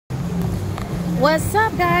What's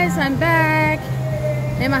up, guys? I'm back.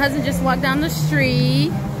 Me and my husband just walked down the street,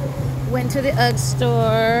 went to the UGG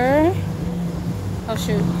store. Oh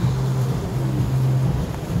shoot.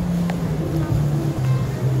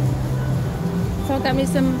 So I got me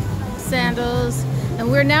some sandals,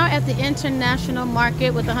 and we're now at the International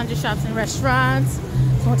Market with 100 shops and restaurants. So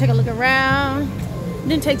we'll take a look around. It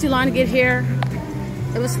didn't take too long to get here.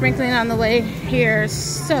 It was sprinkling on the way here,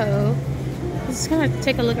 so just gonna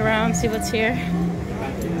take a look around, see what's here.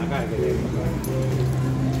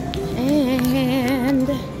 And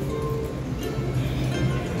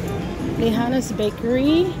Lehana's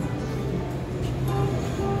Bakery.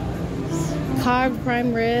 Carved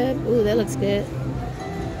prime rib. Ooh, that looks good.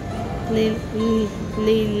 Lily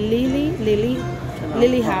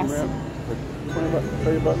House. 20 bucks,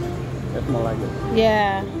 30 bucks. That's more like it.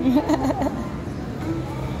 Yeah.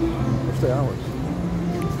 What's the hours?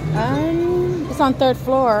 It's on 3rd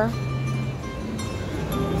floor.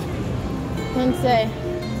 Didn't say.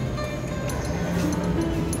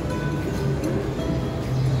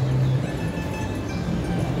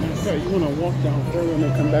 Okay, you want to walk down further and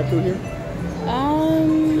then come back through here?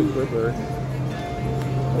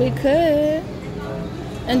 We could.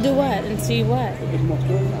 And do what? And see what? There's more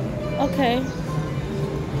stores. Okay.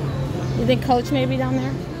 You think Coach may be down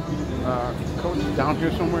there? Coach is down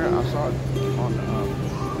here somewhere. I saw it on.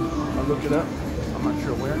 I looked it up. I'm not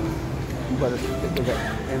sure where, but they got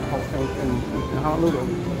in Honolulu.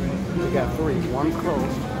 They got 3. One's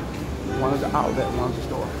closed. One is an outlet. One's a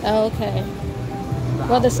store. Oh, okay.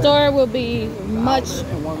 Well, the store will be much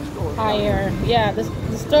higher. Yeah, the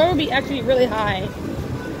store will be actually really high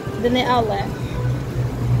than the outlet.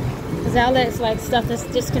 Because the outlet is like stuff that's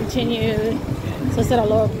discontinued, so it's at a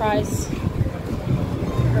lower price.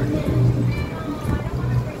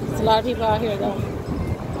 There's a lot of people out here though.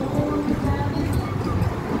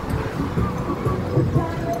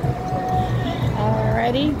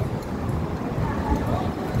 Alrighty.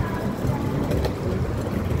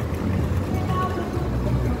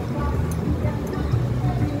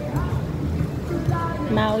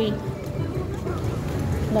 Maui.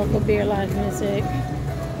 Local beer, live music.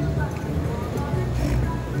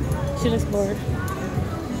 She looks bored.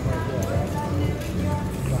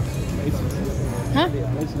 Huh?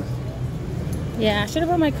 Yeah, I should have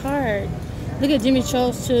brought my card. Look at Jimmy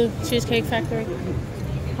Cho's too. Cheesecake Factory.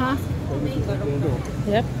 Huh?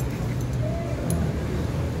 Yep.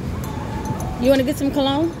 You want to get some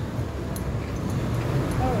cologne?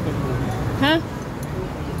 Huh?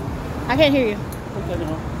 I can't hear you.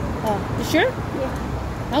 Oh, you sure?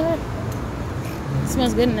 Yeah. Okay. It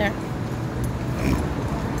smells good in there.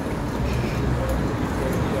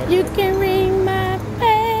 You can ring my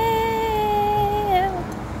bell.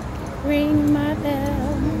 Ring my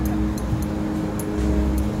bell.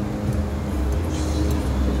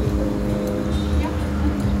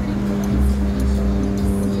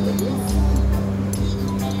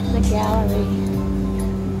 The gallery.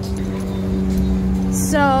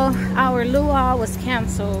 So our luau was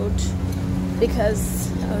canceled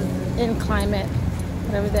because of inclement,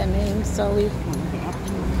 whatever that means. So we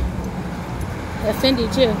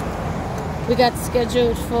offended you. We got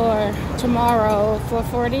scheduled for tomorrow,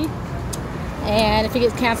 4:40, and if it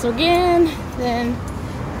gets canceled again, then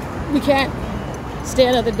we can't stay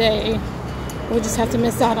another day. We'll just have to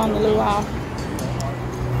miss out on the luau,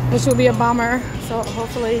 which will be a bummer. So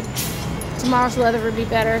hopefully tomorrow's weather will be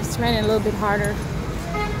better. It's raining a little bit harder.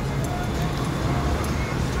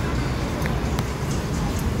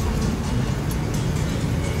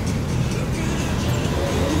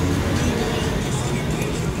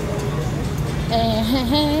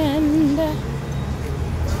 And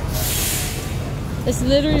it's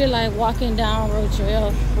literally like walking down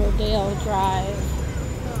Rodeo Drive.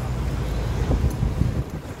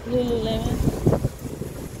 Lululemon.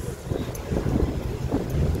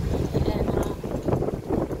 And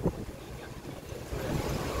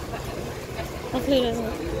hopefully it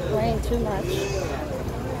doesn't rain too much.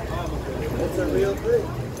 It's a real thing.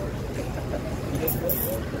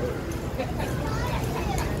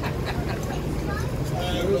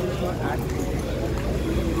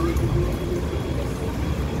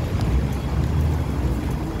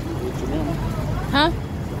 Huh?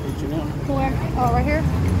 H&M. Where? Oh, right here?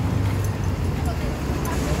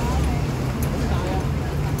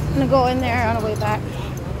 I'm gonna go in there on the way back.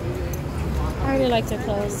 I really like their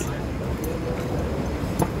clothes.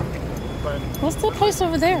 What's the place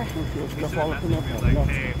over there?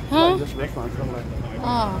 Huh?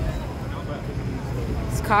 Oh.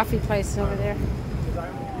 It's a coffee place over there.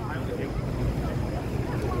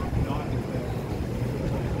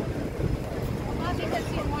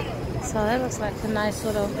 So that looks like a nice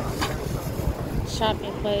little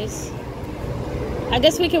shopping place. I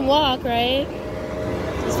guess we can walk, right?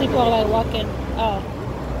 These people are like walking. Oh.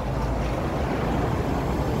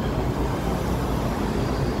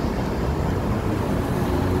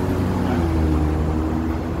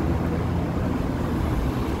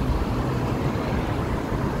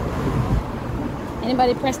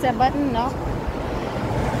 Anybody press that button? No?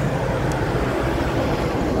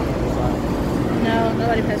 No,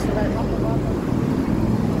 nobody pressed the button.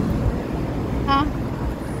 Huh?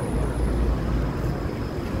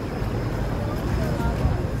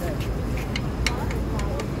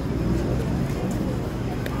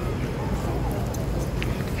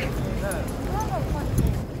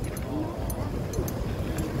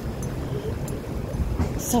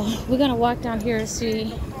 So we're gonna walk down here and see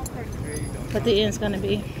what the end's gonna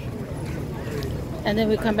be, and then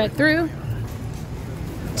we come back through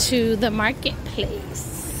to the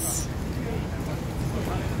marketplace.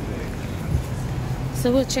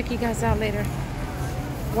 So we'll check you guys out later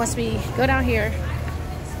once we go down here,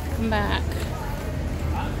 come back.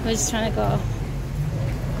 We're just trying to go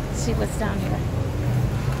see what's down here.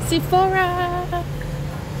 Sephora.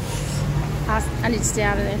 I need to stay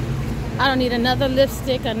out of there. I don't need another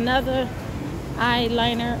lipstick, another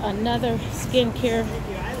eyeliner, another skincare.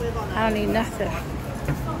 I don't need nothing.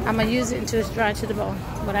 I'm gonna use it until it's dry to the bone,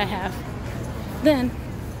 what I have. Then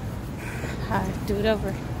I do it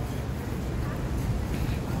over.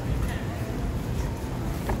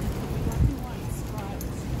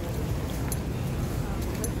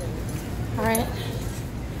 All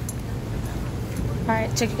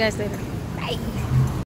right, check you guys later.